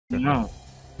Não,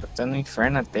 tá no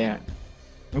inferno na terra.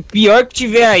 O pior que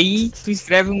tiver aí, tu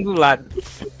escreve um do lado.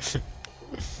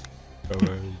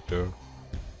 Calma aí, então.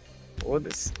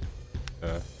 Foda-se.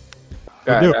 Tá.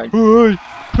 Caralho. Ai,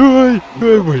 ai,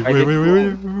 ai,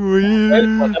 ai,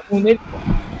 Dá nele, pô.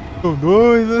 são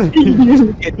dois, né?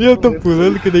 Eu tô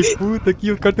pulando que nem puta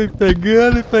aqui, os caras tão me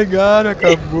pegando e pegaram,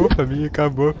 acabou pra mim,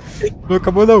 acabou. Não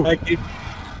acabou não. Aqui.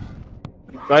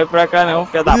 Não corre pra cá não,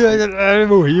 filha da puta. Ai,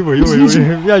 morri,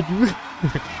 me ajuda.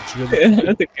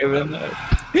 Eu tô quebrando.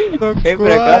 Vem pra cá,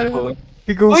 Agora, pô. o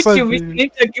que eu vou Oxe, o bicho fazer? nem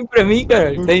tá aqui pra mim,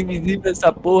 cara. Tá invisível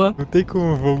essa porra. Não tem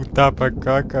como voltar pra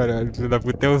cá, caralho. Filho da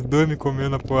puta, até os dois me comendo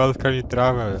na porrada, os caras me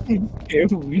travam, velho.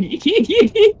 Eu vi.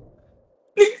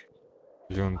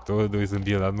 Juntou dois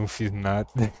zumbis lá, não fiz nada.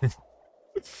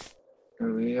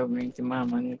 Eu vi realmente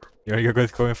mamando. E a única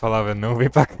coisa que eu me falava, não vem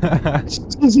pra cá.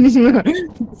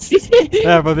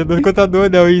 É, fazendo os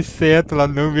contadores, né? O inseto lá,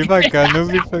 não vem pra cá, não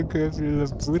vem pra cá, filho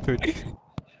da puta.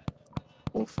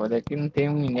 Pô, foda é que não tem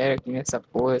um minério aqui nessa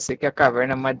porra. Eu sei que a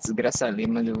caverna é uma desgraça ali,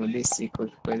 mas eu vou descer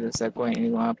qualquer coisa, eu saio correndo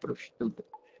igual uma prostituta.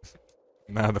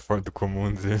 Nada fora do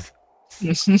comum, dizer.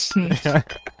 Mas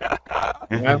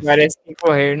parece que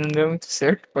correr não deu muito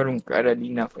certo para um cara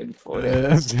ali na de fora.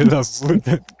 É, filho da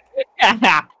puta.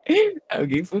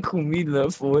 Alguém foi comido lá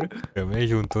fora. Também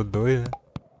juntou dois, né?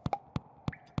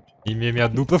 E minha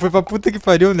dupla foi pra puta que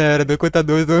pariu, né? Era dois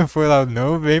contadores, um foi lá,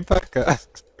 não vem pra cá.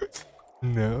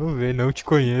 Não vem, não te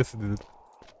conheço, dude.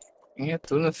 Quem é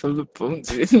tu na fila do pão?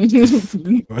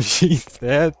 Oxi,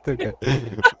 inseto, cara.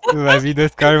 Vai vir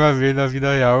dois caras uma vez na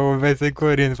vida real, ou vai sair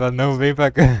correndo, fala, não vem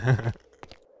pra cá.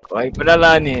 Vai pra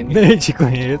lá, nene. Nem te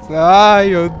conheço. Ai,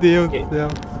 meu Deus do céu.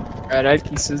 Caralho,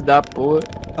 que susto da porra.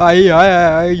 Ai, ai,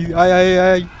 ai, ai, ai,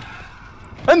 ai.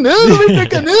 Ah, não vai pra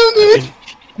cá, não, né?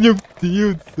 Meu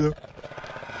Deus do céu.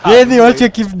 Ele, eu tinha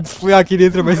que fui aqui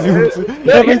dentro mais seguro.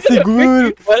 É mais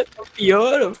seguro. Fora tá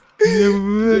pior, ó.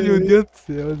 Meu Deus do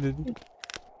céu, Dani.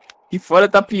 E fora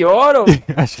tá pior, ó.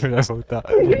 Acho que vai voltar.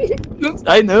 Não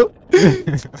sai, não.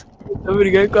 Tô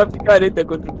brigando com a picareta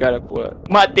contra o cara, porra.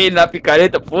 Matei ele na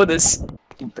picareta, foda-se.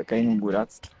 Puta, caí num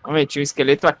buraco. Ó, velho, tinha um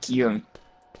esqueleto aqui, ó.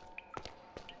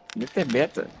 Deve ter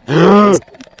beta.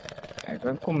 É,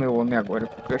 vai comer o homem agora,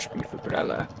 porque eu acho que ele foi pra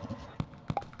lá.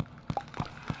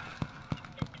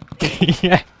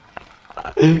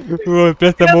 O homem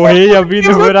presta morrer e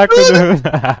abrindo o buraco do...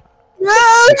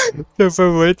 Seu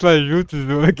favorito vai juntos,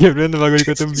 quebrando o bagulho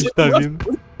enquanto o bicho tá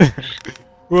vindo.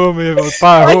 O homem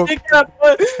parou.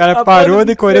 O cara parou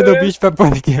de correr do bicho pra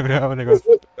poder quebrar o negócio.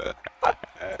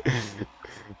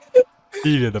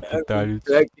 Filha da putaria.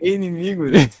 É que inimigo,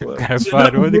 né? O cara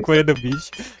parou de correr do bicho.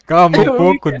 Calma um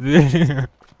pouco dele.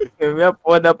 Eu vi a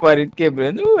porra da parede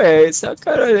quebrando. Ué, essa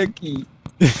caralho aqui.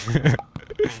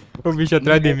 O bicho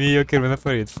atrás de mim e eu quebrando a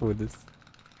parede, foda-se.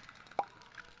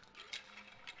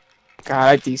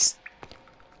 Caralho,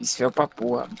 isso é pra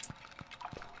porra.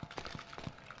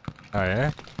 Ah,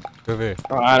 é? Deixa eu ver.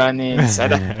 Para, Nene, sai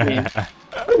daqui.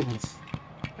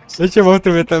 Deixa eu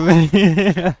mostrar ver também.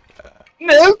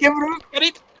 Não, quebrou a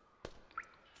parede.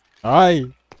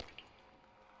 Ai.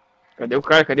 Cadê o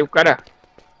cara? Cadê o cara?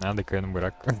 Nada, caiu no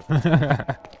buraco.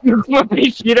 Uma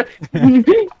mentira.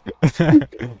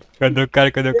 Cadê o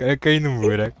cara? Cadê o cara? Eu caí no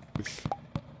buraco.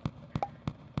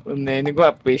 O Nene igual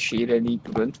a peixeira ali,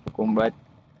 pronto pro combate.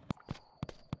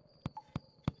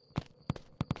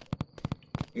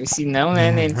 E se não,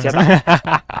 né, Nene? Já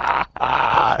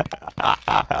tá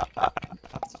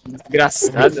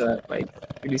desgraçado, rapaz.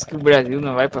 Por isso que o Brasil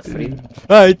não vai pra frente.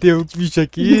 Ai, tem um bicho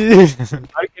aqui.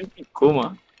 Claro que ele ficou,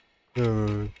 mano.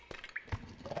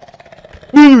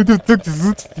 Meu Deus, que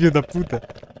susto, filho da puta.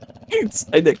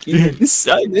 Sai daqui, Nene.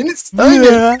 Sai, Nene, sai,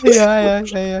 Nene.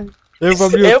 Ai. Eu vou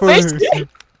abrir o fogo. pensei.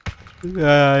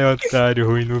 Ai, otário,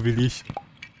 ruim no lixo.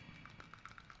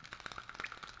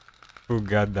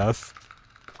 Bugadaço.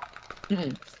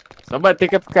 Só bater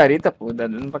com a picareta, pô. Dá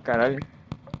dano pra caralho.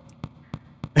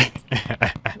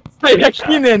 Sai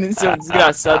daqui, Nene, seu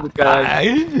desgraçado do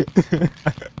caralho.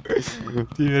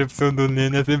 Primeira opção do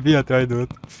Nene é sempre ir atrás do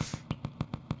outro.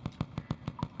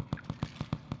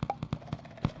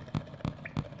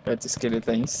 O esqueleto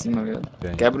aí em cima, velho.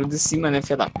 Tem. Quebra o de cima, né,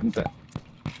 filha da puta?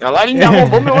 Olha lá, ele ainda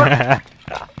roubou meu ouro.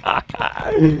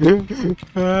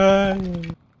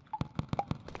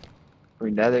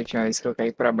 Cuidado, a última vez que eu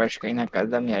caí pra baixo, caí na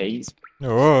casa da minha ex.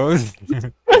 Oh,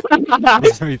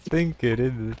 sem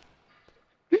querer.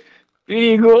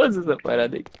 Perigoso essa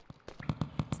parada aí.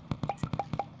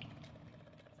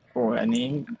 Porra,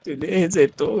 nem tu nem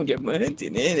resetou o diamante,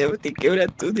 né? Eu vou ter que quebrar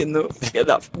tudo de novo, filha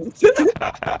da puta.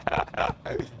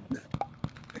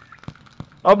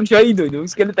 Ó o bicho aí, doido. O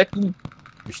esqueleto tá aqui.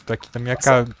 bicho tá aqui na minha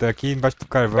cara, tá aqui embaixo do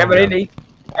carvão. Quebra ele já. aí.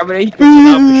 Quebra aí.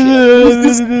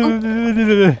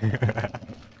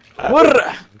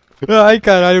 Porra! Ai,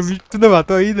 caralho, o bicho tu não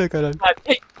matou ainda, caralho.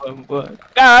 Matei.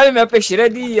 Caralho, minha peixeira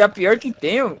é a pior que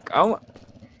tenho. Calma.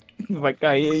 Vai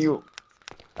cair aí, ô.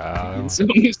 Calma. Isso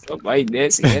só vai e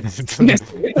desce, reto.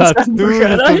 Tá tudo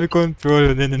sob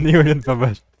controle, né? Nem olhando pra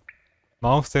baixo.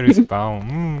 Monster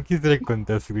Spawn. O que será que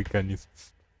acontece com o nisso?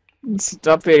 Se tu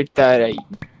apertar aí.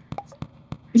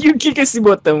 E o que esse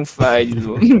botão faz,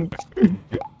 ô?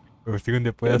 O segundo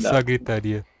depois é só a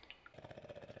gritaria.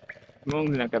 Mão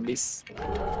na cabeça.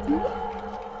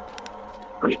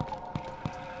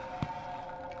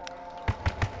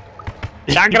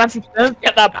 Tá grafitando,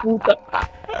 filha da puta.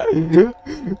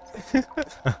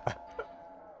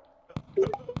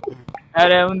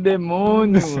 Cara, é um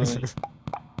demônio, mano.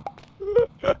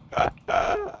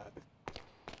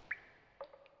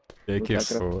 Que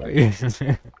Puta, foi?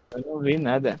 Eu não vi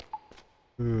nada.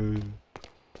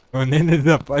 O Nene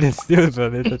desapareceu do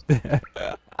planeta Terra.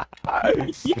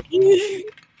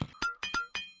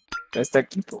 Essa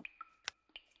aqui, pô.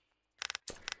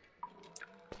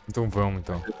 Então vamos,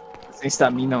 então. Sem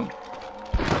estamina, não.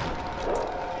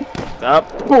 Tá,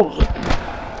 porra.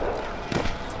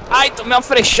 Ai, tomei uma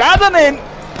frechada, Nene.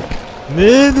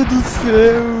 Nene do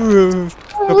céu!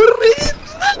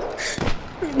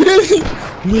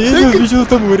 Nene, os bichos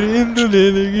estão morrendo,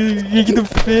 Nene. Que tu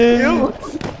fez?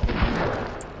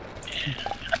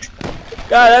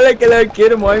 Caralho, aquele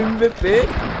arqueiro morre MVP.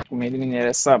 Com ele minera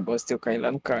essa bosta e eu caí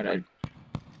lá no caralho.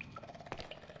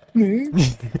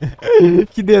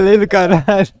 Que delay do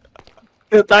caralho.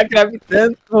 Eu tava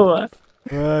gravitando, porra.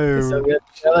 Ai, Eu só eu... vi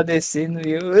ela descendo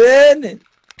e eu... Né?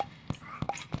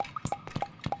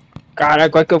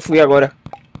 Caralho, qual é que eu fui agora?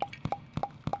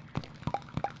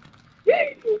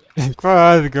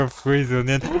 Quase que eu fui, seu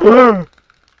Nene.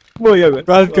 Morri agora.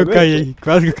 Quase que eu caí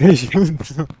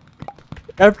junto.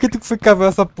 É porque tu foi cavar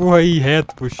essa porra aí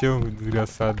reto pro chão,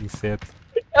 desgraçado inseto.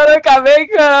 Eu não acabei,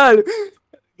 caralho.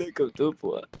 Onde é que eu tô,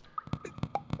 porra?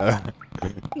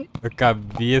 A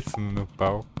cabeça no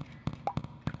pau.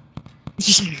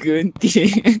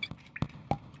 Gigante.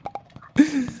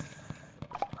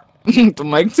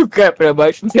 Tomara que tu caia pra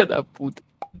baixo, filha da puta.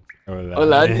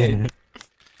 Olá, Nene.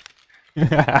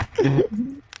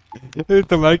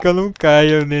 Tomara que eu não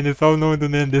caia, Nene. Só o nome do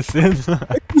Nene descendo.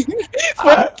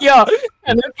 Foi aqui, ó.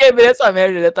 Eu não quebrei essa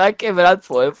merda, já tava quebrado,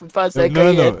 pô. Eu fui passar e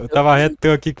caí reto. Eu tava reto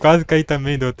eu aqui, quase caí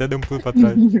também, deu até dei um pulo pra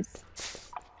trás.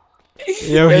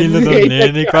 Eu rindo do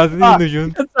Nene, quase indo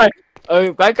junto.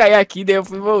 Eu quase caí aqui, daí eu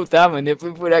fui voltar, mano. Eu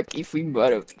fui por aqui e fui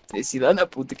embora. Eu desci lá na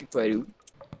puta que pariu.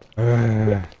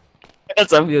 Eu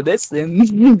só vi eu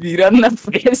descendo, virando na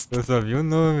fresta. Eu só vi o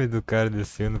nome do cara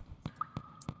descendo.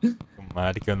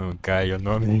 Tomara que eu não caia, o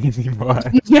nome indo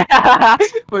embora.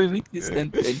 Foi muito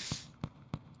instantâneo.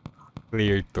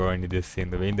 Clear Thorn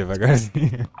descendo bem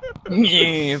devagarzinho.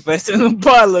 Parecendo um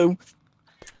balão.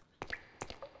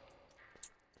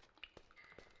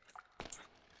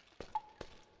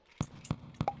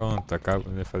 Pronto,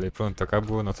 acabou. Eu falei, pronto,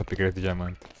 acabou a nossa picareta de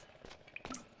diamante.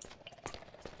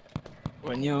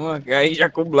 Pô, nenhuma, aí já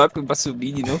com o bloco pra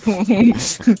subir de novo.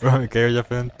 Caiu já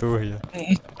fazendo torre já.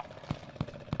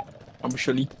 Ó, o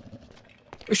bicho ali.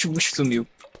 Oxe, o bicho sumiu.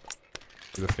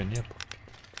 Esquizofrenia, pô.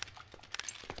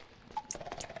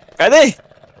 Cadê?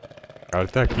 O cara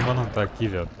tá aqui, mas não tá aqui,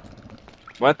 velho.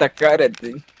 Bota a cara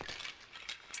dele.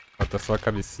 Bota só a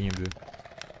cabecinha dele.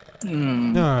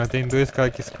 Não, tem dois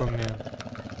caras aqui se comendo.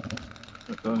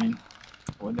 Eu tô vendo.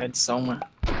 Vou dar de só uma.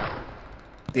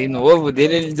 Tem no ovo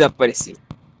dele, ele desapareceu.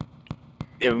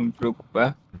 Eu vou me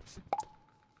preocupar.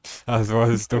 As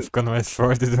vozes estão ficando mais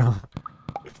fortes, não.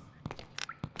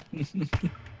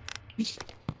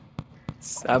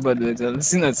 Sábado, as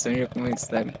alucinações já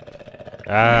começaram.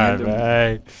 Ah,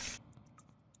 vai.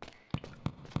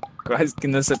 Quase que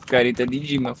nossa picareta de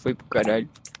Dima foi pro caralho.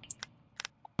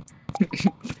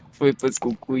 Foi pras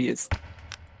cucuias.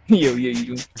 E eu ia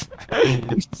junto.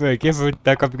 Foi quem foi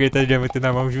estar com a picareta de diamante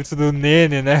na mão junto do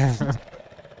Nene, né?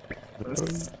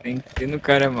 Nossa, tem que ter no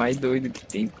cara mais doido que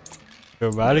tem.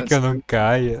 Tomara que eu não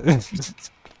caia.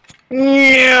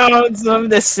 Os homens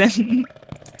descendo.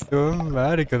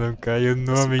 Tomara que eu não caia. O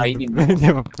nome Aí de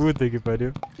é uma puta que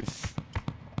pariu.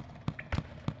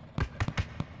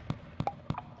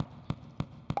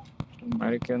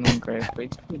 Tomara que eu não caia. Foi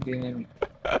de fuder, né, mano?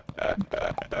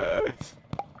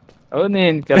 Ô,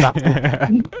 Nene, filha da puta.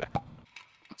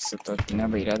 Nossa, eu tô aqui na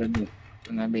beirada do...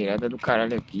 Tô na beirada do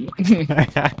caralho aqui.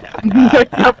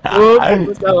 Daqui a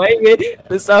pouco,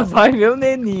 você só vai ver o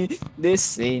Neninho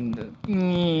descendo.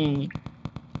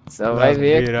 Só vai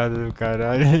ver. Virada do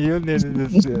caralho. E o Neno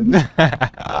descendo.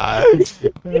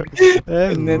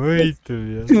 É muito,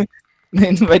 viado.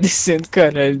 Não vai descendo,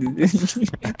 caralho.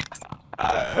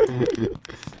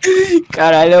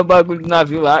 Caralho, é o bagulho do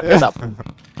navio lá, filha da puta.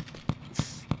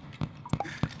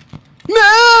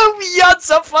 Não, viado,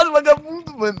 safado,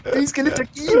 vagabundo, mano. Tem um esqueleto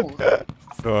aqui, mano.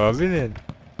 Sobe, Neno.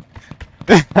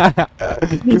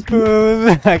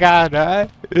 Caralho.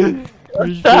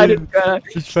 Otário, cara. A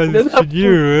gente faz Filha da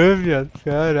speedrun, viado.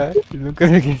 Caralho. Nunca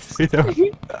vi isso aí, não.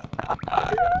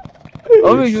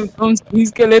 Ô, meu, juntou um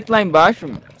esqueleto lá embaixo,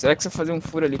 mano. Será que se eu fazer um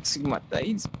furo ali eu consigo matar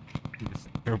eles?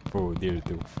 Meu poder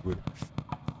teu furo.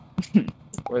 Vou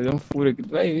fazer um furo aqui, tu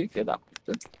vai ver, filha da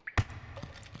puta.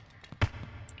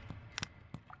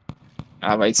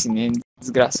 Ah, vai esse nem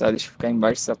desgraçado, deixa eu ficar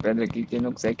embaixo dessa pedra aqui que ele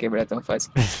não consegue quebrar tão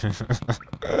fácil.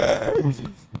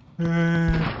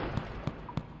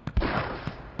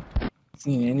 Esse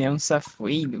Nene é um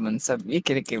safado, mano. Sabia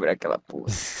que ele ia quebrar aquela porra.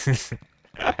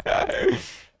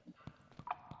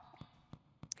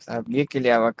 Sabia que ele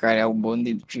ia avacalhar o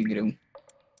bonde do Tigrão.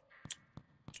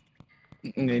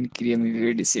 Ele queria me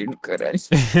ver descer no caralho.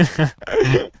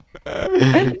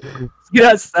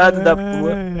 Desgraçado da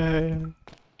porra.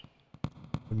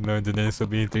 Não, do Nene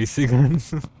subiu em 3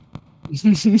 segundos.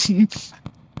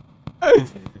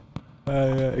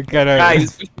 Caralho.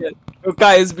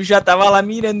 Caio, os bichos já tava lá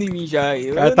mirando em mim já.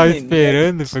 O cara tava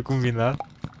esperando pra combinar.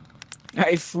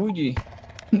 Ai, fude.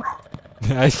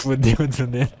 Ai, fodeu do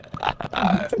Nene.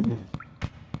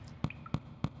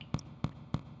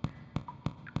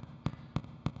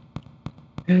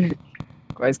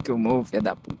 Quase que eu morro, filha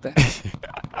da puta.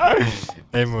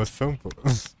 É emoção, pô.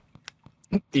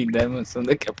 Tem da emoção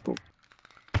daqui a pouco.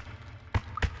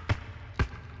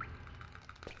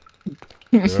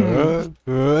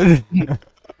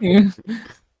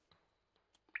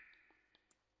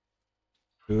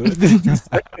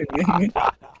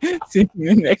 Sim,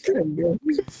 né, cagão?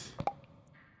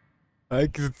 Ai,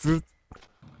 que susto.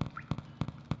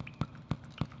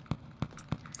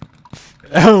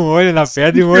 É um olho na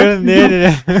pedra e um olho nele,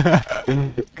 né?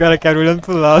 O cara quer olhando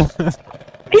pro lado.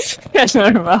 É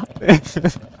normal.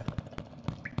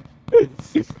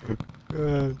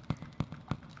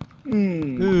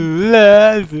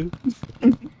 Lázaro.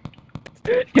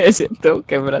 Esse é tão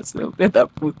quebração, filha da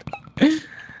puta.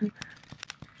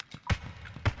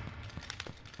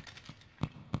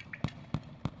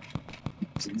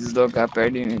 Se deslocar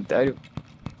perto do inventário.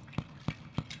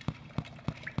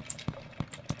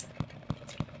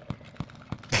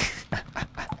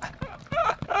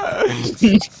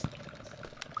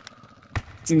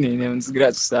 Esse neném é um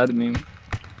desgraçado mesmo.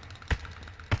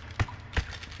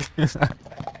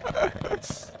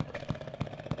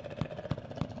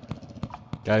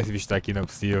 Cara, esse bicho tá aqui não é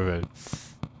possível, velho.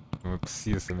 Não é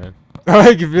possível isso mesmo.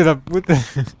 Ai, que filho da puta.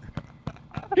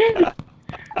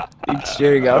 Tem que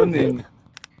enxergar o neném.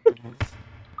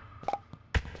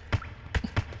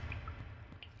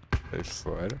 Sai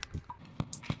fora.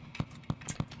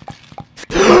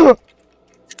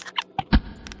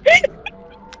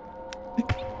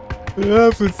 Não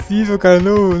é possível, cara.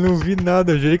 Não vi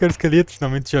nada. Eu jurei que era o esqueleto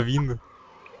finalmente tinha vindo.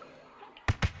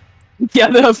 Filha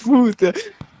da puta.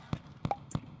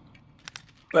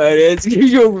 Parece que o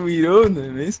jogo virou, não é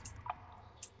mesmo?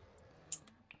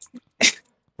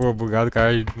 Pô, bugado,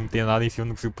 cara. Não tem nada em cima,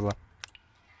 não consigo pular.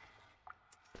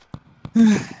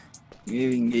 Me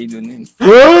vinguei do neném.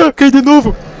 Ah, cai de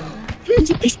novo!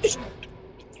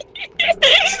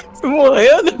 Tu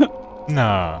morreu, não?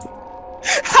 Não.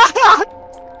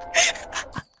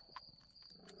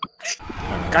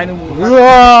 Cai no buraco.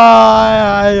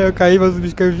 Ai, eu caí, mas o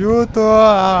bicho caiu junto.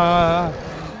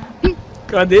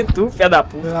 Cadê tu, filha da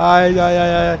puta? Ai.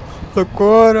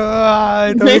 Socorro.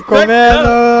 Ai, tô me Vem pra comendo.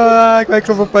 Ai, como é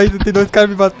que eu vou pra isso? Tem 2 caras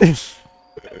me batendo.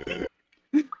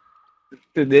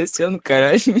 Tu desceu no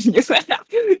caralho. 2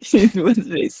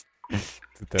 vezes.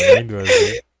 Tu também 2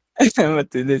 vezes. Mas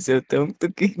tu desceu tanto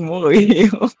que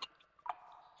morreu.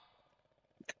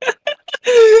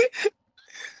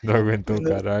 Não aguentou o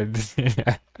caralho.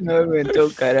 Não aguentou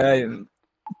o caralho.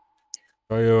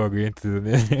 Só eu aguento,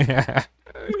 né?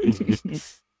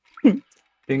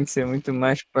 Tem que ser muito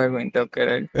macho pra aguentar o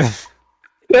caralho.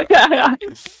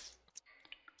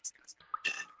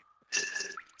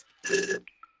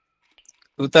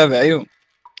 Tu tá velho?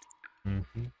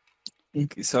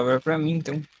 Que sobra pra mim,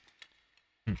 então.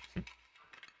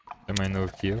 É mais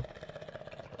novo que eu.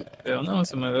 Eu não,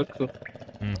 sou maior que tu.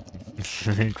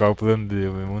 Qual o plano dele?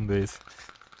 Me manda isso.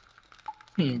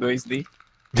 2D.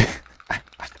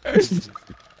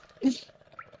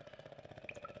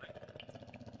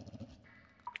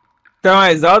 Tá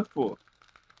mais alto, pô?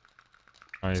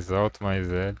 Mais Mais alto, mais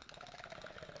velho.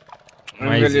 Eu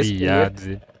Mais envelheço primeiro.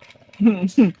 viado.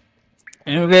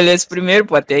 Eu envelheço primeiro,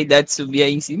 pô, até a idade de subir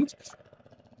aí em cima.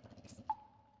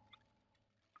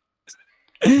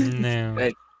 Não.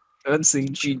 Faz todo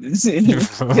sentido. Assim.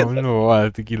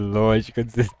 Nossa, que lógica.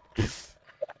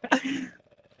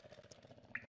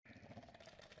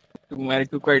 Tomara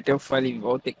que o quartel fale,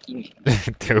 volta aqui.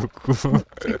 Teu cu.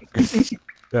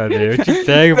 Tá, daí eu te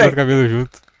pego para cabelo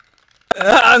junto.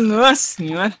 Ah, nossa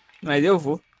senhora. Mas eu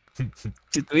vou.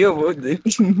 Se tu ir, eu vou.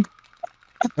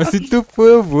 Mas se tu for,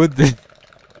 eu vou.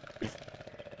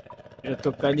 Eu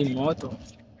trocar de moto.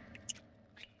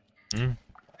 Hum,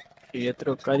 Eu ia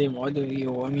trocar de moto e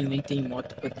o homem nem tem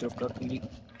moto pra trocar comigo.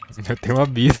 eu tenho uma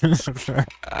bisa.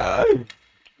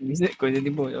 Isso é coisa de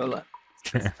boió lá.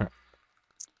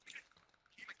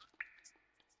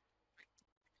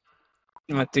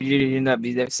 Mas tu dirigindo a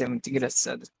bis deve ser muito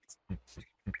engraçado.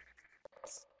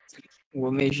 O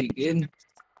homem é gigante.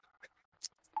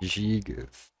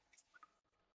 Gigas.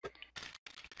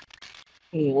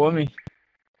 O homem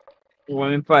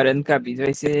parando com a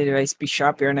bis ele vai espichar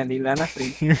a perna dele lá na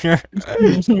frente.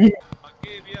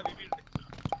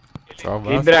 Só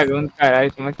Aquele basta. dragão do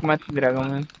caralho, como é que mata o dragão,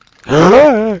 mano?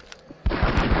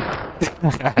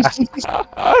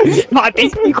 Matei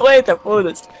 50,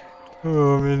 foda-se.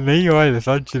 Ô, homem, nem olha,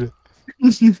 só tira.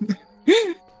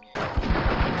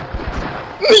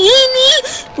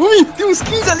 Ui, tem uns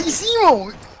 15 ali em cima,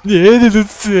 mano. Meu Deus do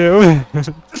céu.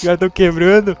 Os caras tão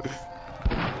quebrando.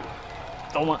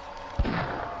 Toma.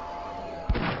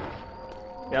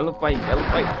 Belo pai, belo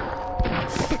pai.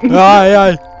 Ai,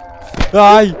 ai.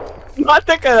 Ai.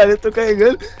 Mata, caralho, eu tô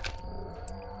carregando.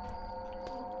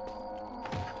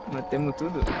 Matemos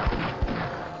tudo.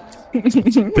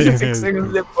 5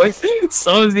 segundos depois,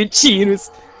 sons e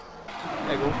tiros.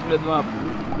 Pegou um filho de uma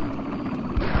puta.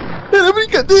 Era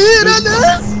brincadeira,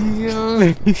 né?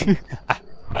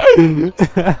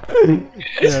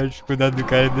 Eu acho que cuidado do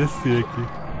cara é descer aqui.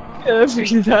 É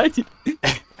verdade.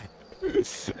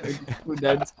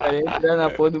 Cuidado dos caras entrar na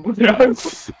porra do buraco.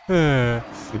 É.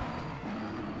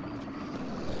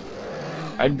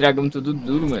 Olha o dragão tudo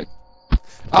duro, mano.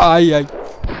 Ai, ai.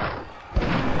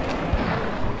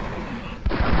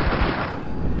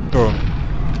 Toma.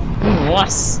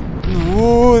 Nossa!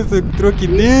 Nossa, entrou aqui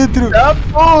dentro. Ah,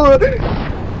 porra!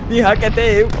 Me hack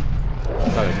até eu.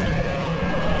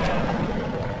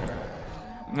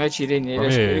 Não atirei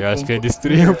nele, Acho que ele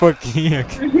destruiu um pouquinho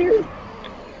aqui.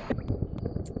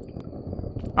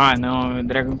 Ah, não, o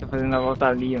dragão tá fazendo a volta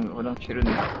ali, eu vou dar um tiro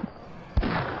nele.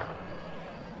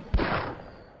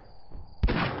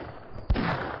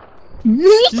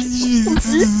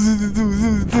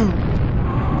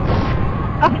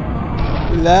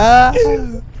 Lá.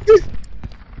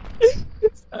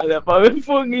 Ah, dá pra ver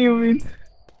foguinho vindo.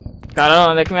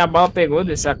 Caramba, onde é que minha bala pegou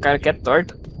dessa cara que é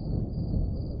torta?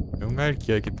 Eu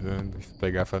marquei aqui pra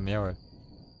pegar a meia hora.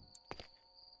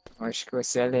 Acho que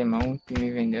você é alemão que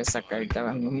me vendeu essa cara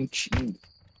tava mentindo.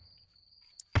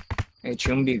 Eu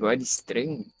tinha um bigode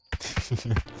estranho.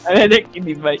 Olha daqui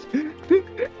de baixo.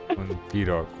 Um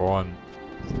pirocone.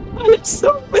 Olha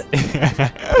só,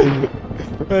 mano.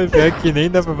 Mas pior que nem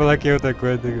dá pra falar que é outra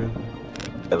coisa,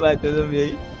 cara. Vai, tudo bem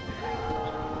aí.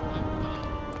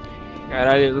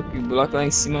 Caralho, Luke, bloco lá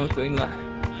em cima, eu tô indo lá.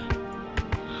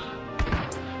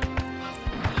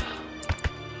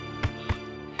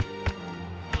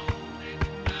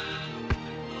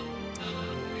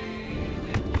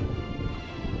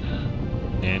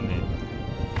 Nene.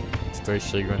 Estou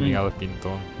chegando em Ala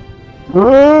Pintona.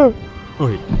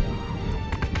 Oi.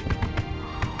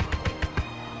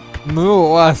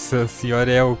 Nossa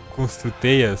senhora, é o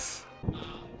Construteias.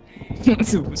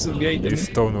 Subi aí também.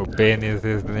 Estou no pênis,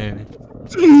 Nene.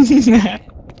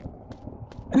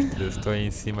 Estou em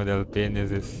cima dela,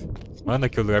 pênis. Mano,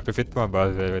 aqui é o lugar perfeito pra uma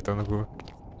base, velho. Vai estar no cu.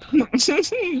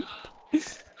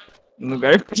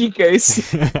 Lugar pica esse.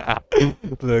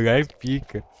 Lugar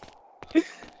pica.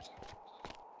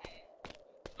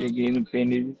 Peguei no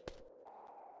pênis.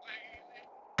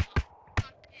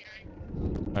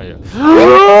 Aí, ó.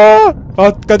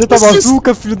 Ah, cadê tua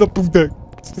bazuca, filho da puta?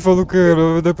 Você falou que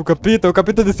era dar pro capeta? O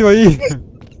capeta desceu aí.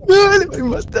 Não, ele vai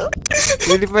matar.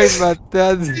 Ele vai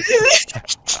matar.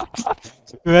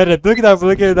 Não era tu que tava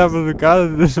falando que ele tava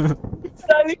bazucado?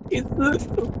 Caralho, que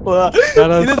susto, pô.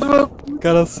 Filha de uma puta. O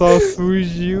cara só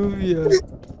surgiu, viado.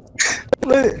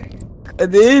 Mano,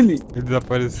 cadê ele? Ele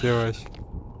desapareceu, eu acho.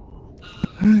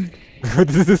 O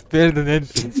desespero nele.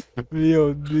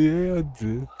 Meu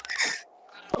Deus.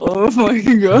 Oh my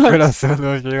O god. coração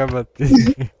não chega a bater.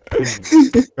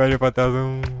 Olha pra trás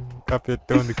um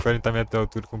capetão de 40 metros de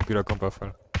altura com um pirocão pra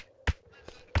fora.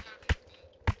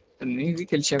 Eu nem vi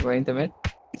que ele tinha 40 metros.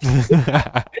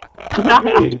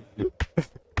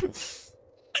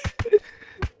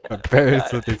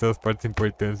 Aperta, tem suas partes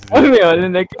importantes. Ô meu, olha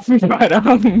onde é que eu fui parar.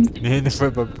 Ele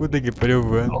foi pra puta que pariu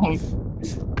voando.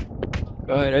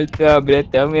 Caralho, tu abriu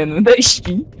até o menu da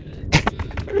Steam.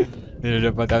 Ele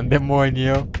já botar no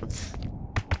demônio.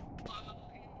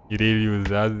 Irei ele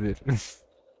usado.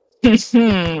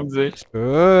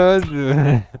 Todo.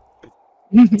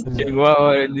 Chegou a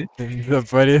hora de.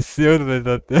 Desapareceu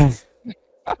da tela.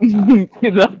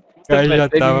 Que da O cara já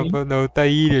puta, tava perto na outra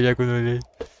ilha já quando eu olhei.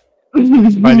 de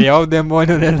mim. Falei, ó o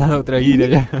demônio na outra ilha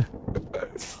já.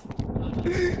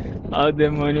 Olha o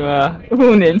demônio lá.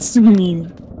 O Nele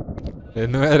sumindo.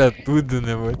 Não era tudo,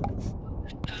 né, mano?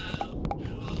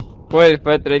 Pô, ele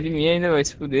foi atrás de mim ainda, vai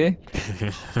se fuder.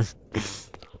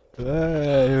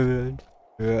 Ai, meu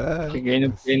Deus. Peguei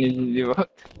no pênis de volta.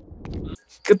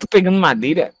 Que eu tô pegando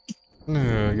madeira?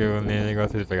 Eu nem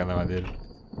gosto de pegar na madeira.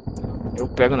 Eu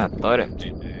pego na tora.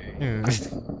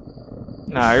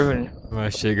 Na árvore, né?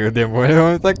 Mas chega o demônio,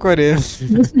 vamos tá correndo.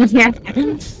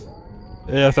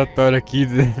 E essa tora aqui.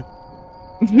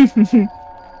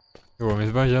 Eu vou me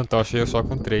esbanjando, tocha eu só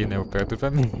com 3, né? Eu pego tudo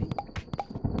pra mim.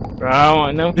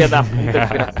 Calma, não, filha da puta,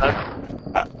 desgraçado.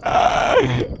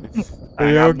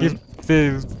 Eu que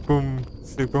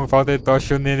com falta de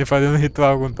tocha, o Nene fazendo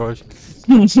ritual com tocha.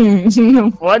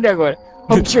 Não pode agora.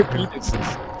 Olha o bicho aqui.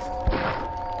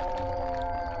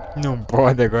 Não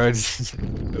pode agora.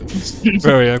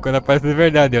 Problema quando aparece de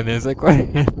verdade, eu nem sai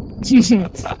correndo.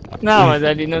 Não, mas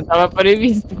ali não tava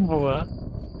previsto, porra.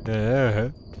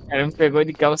 É, O cara me pegou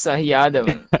de calça riada,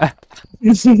 mano.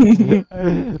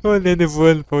 o Nene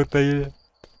voando pra outra ilha.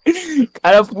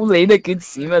 Cara, eu pulei daqui de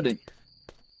cima, doido.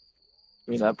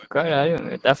 Fui lá pro caralho,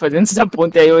 mano. Eu tava fazendo essa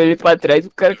ponte aí, eu olhei pra trás,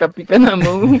 o cara com a pica na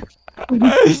mão.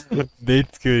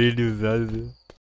 Dentes que eu ele usado.